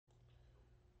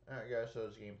Alright guys, so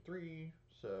it's game 3,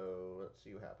 so let's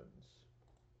see what happens.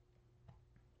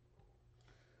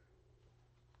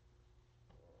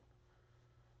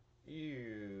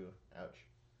 Ew. Ouch.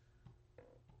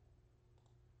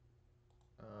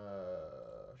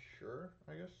 Sure,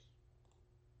 I guess.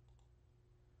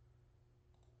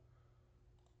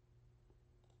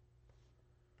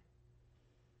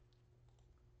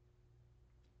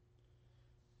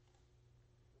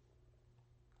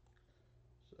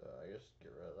 So I guess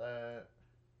get rid of that.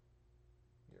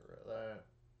 Get rid of that.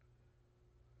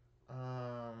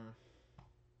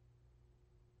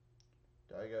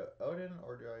 Do I go Odin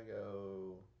or do I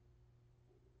go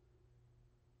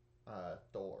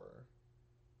Thor?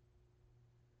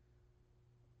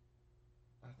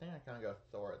 I think I kind of go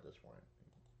Thor at this point.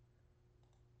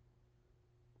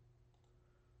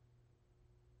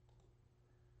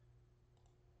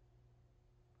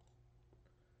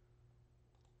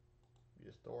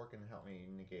 Because Thor can help me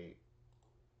negate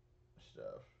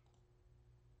stuff.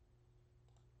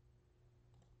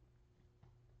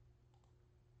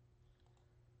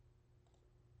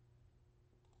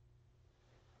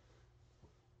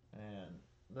 And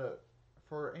the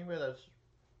for anybody that's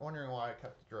wondering why I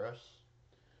kept the dress,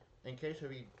 in case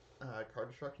of any card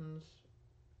destructions,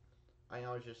 I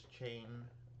always just chain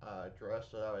dress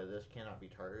so that way this cannot be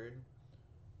targeted.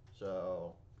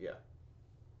 So yeah,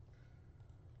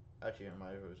 actually I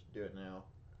might as well just do it now.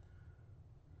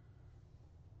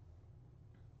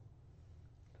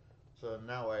 So in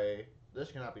that way,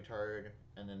 this cannot be targeted,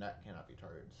 and then that cannot be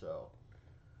targeted. So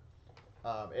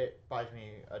it buys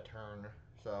me a turn,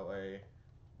 so that way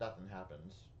nothing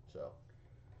happens. So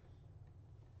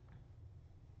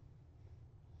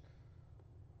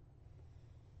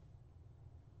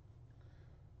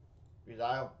because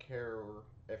I don't care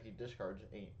if he discards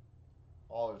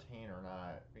all his hand or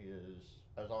not, because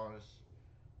as long as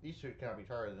these two cannot be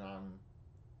targeted, then I'm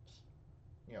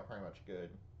pretty much good.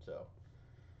 So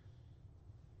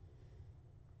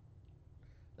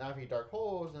now if he dark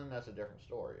holes, then that's a different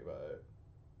story, but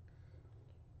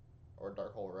or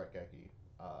dark hole Rekeki,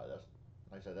 that's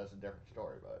like I said, that's a different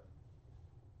story, but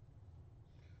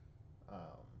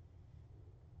um,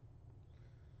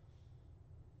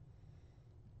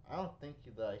 I don't think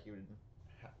that he would.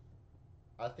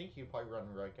 I think he'd probably run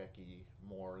Rekeki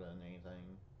more than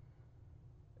anything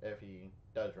if he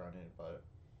does run it, but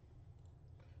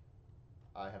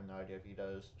I have no idea if he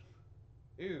does.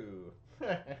 Ooh.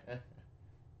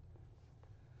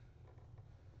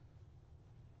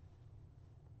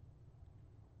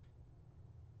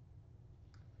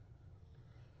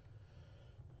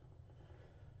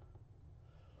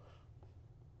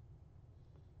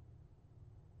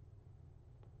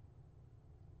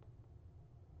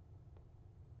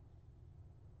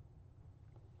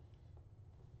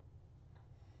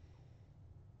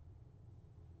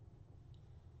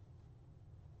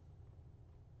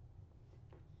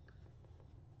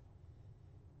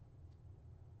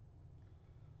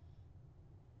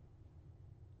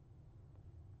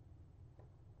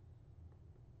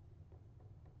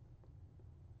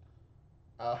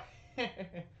 uh,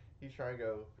 he's trying to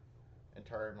go and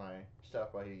target my stuff,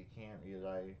 but he can't because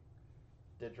I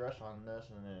did dress on this,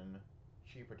 and then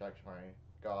she protects my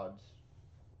gods.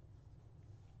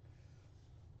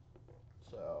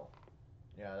 So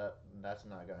yeah, that's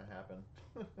not gonna happen.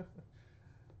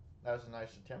 That was a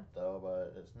nice attempt though,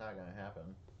 but it's not gonna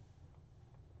happen.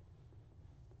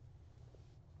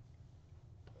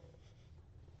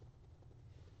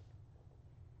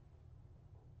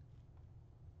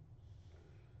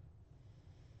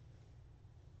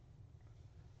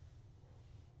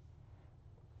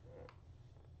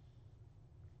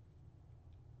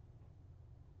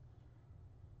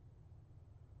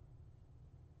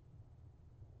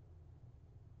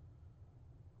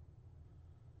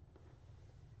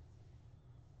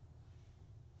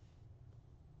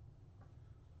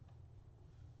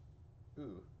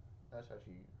 Ooh, that's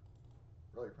actually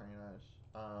really pretty nice.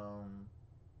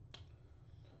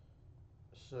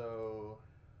 So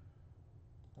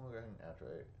we'll go ahead and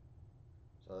activate.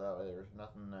 So that way there's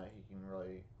nothing that he can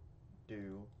really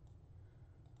do.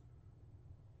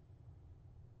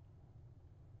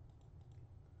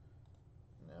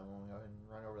 Now we'll go ahead and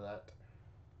run over that.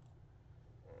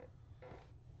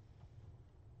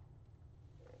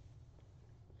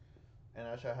 And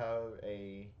I shall have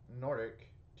a Nordic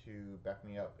to back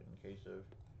me up in case of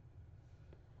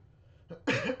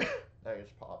that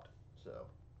gets popped. So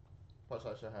plus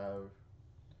I shall have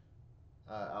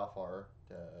Alfar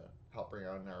to help bring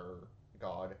on our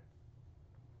god.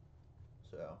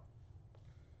 So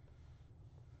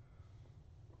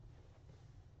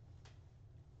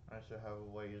I should have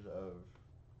ways of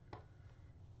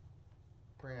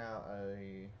bring out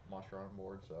a monster on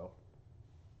board, so.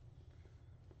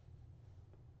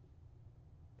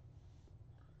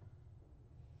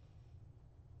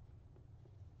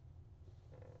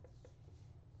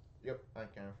 Yep, I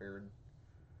kind of figured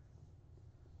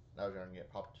that was going to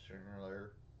get popped sooner or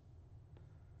later.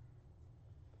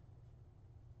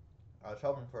 I was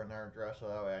hoping for another dress so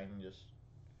that way I can just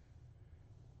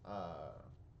uh,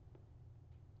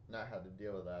 not have to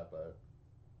deal with that, but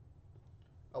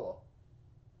oh well.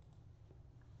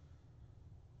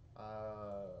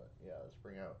 Yeah, let's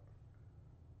bring out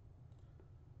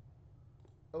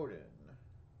Odin.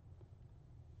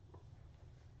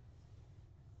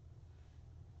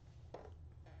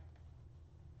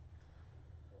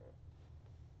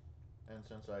 And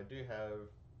since I do have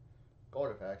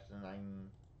gold effects, then I can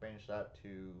banish that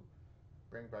to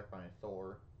bring back my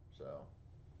Thor, so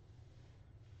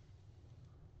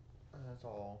that's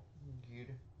all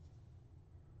good.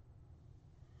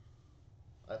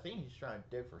 I think he's trying to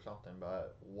dig for something,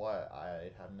 but what,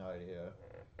 I have no idea.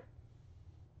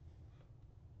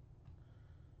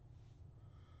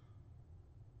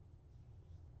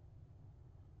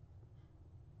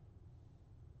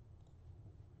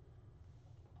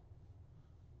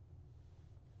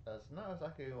 That's not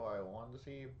exactly what I wanted to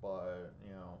see, but,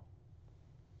 you know,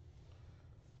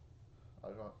 I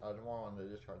just more wanted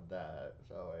to discard that,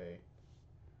 so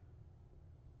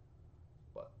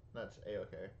but that's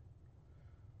a-okay.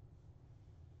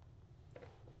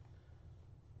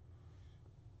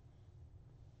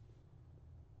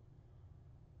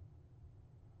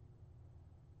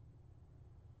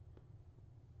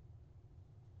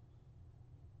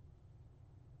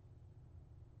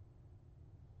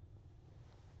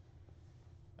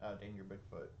 Danger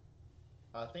Bigfoot.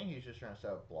 I think he's just trying to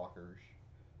set up blockers.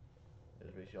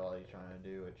 Is basically all he's trying to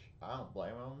do, which I don't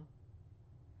blame him.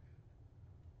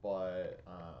 But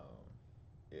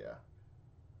yeah,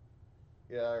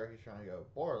 yeah, he's trying to go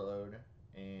board load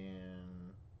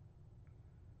and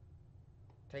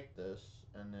take this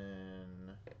and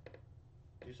then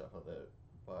do stuff with it.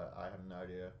 But I have no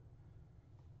idea.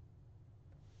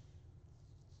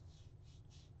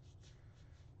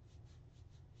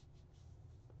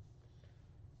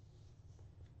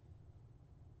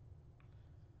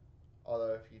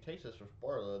 Although if he takes this with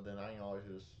board load, then I can always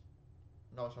just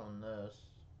notch on this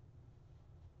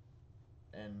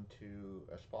into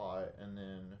a spot and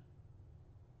then,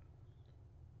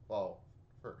 well,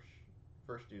 first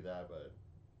first do that, but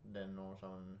then notch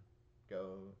on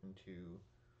go into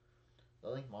the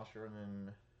link monster and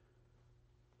then,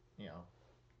 you know,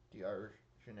 the other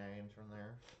shenanigans from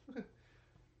there.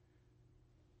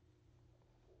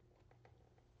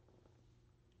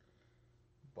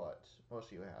 But we'll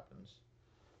see what happens.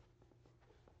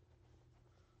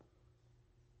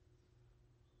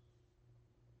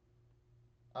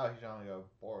 Oh, he's only gonna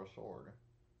borrow a sword.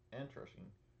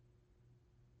 Interesting.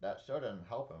 That still doesn't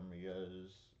help him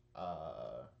because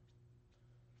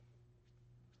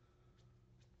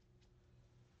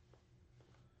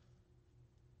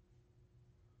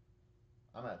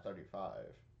I'm at 35.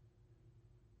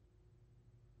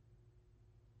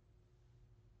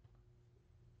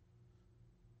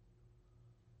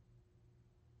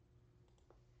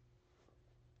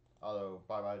 Although,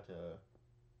 bye bye to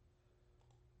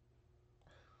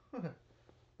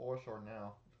borrow sword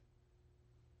now.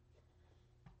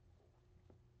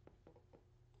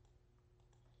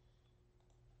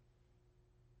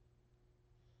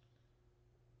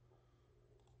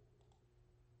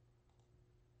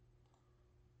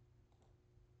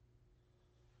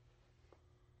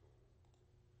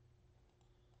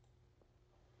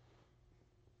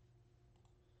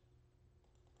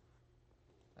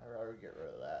 I'd rather get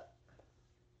rid of that.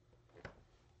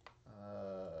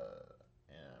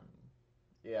 And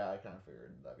yeah, I kind of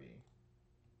figured that'd be.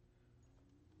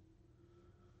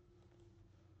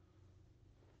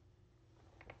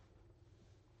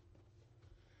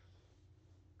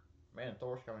 Man,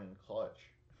 Thor's coming in clutch.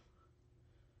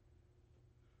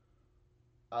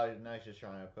 Now he's just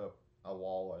trying to put up a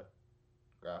wall with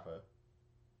Grapha.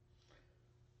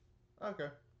 Okay,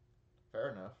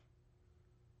 fair enough.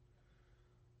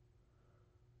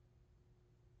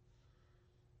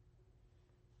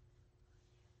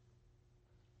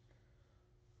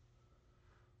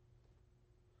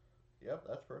 Yep,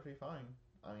 that's perfectly fine.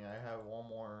 I mean, I have one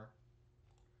more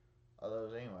of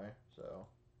those anyway, so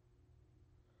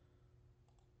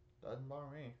doesn't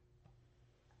bother me.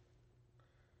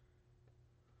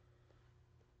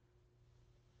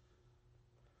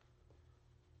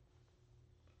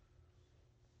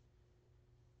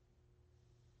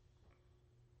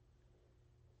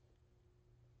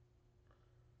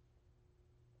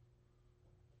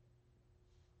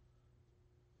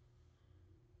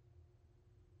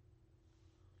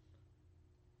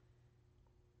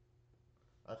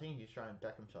 I think he's trying to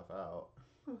deck himself out.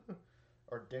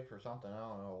 Or dick for something, I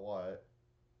don't know what.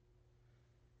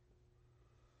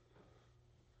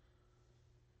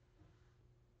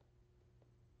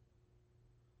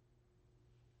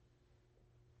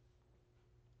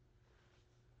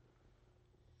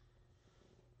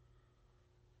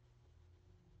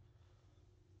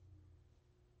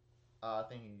 I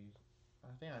think he's. I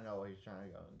think I know what he's trying to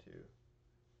go into.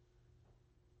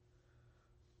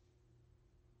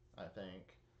 I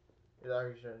think.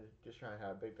 Either he's just trying to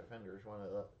have big defenders,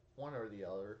 one or the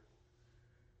other.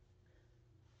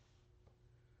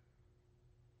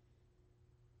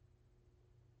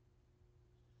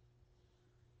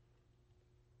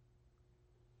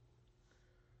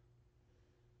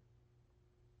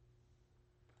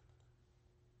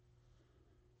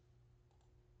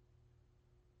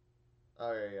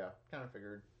 Oh yeah, yeah. Kind of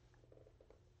figured.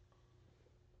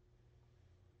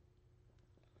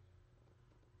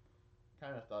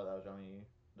 Kind of thought that was only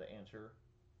the answer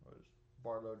was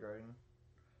Barlow Dragon.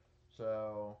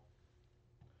 So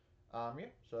yeah.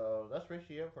 So that's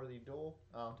basically it for the duel.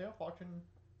 Thank you for watching.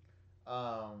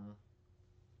 Um,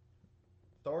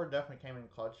 Thor definitely came in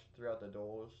clutch throughout the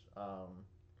duels.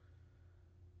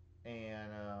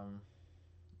 And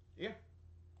yeah.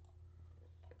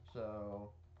 So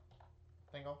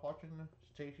thank you all for watching.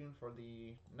 Stay tuned for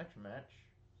the next match.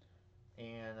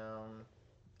 And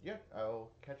yeah,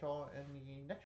 I'll catch y'all in the next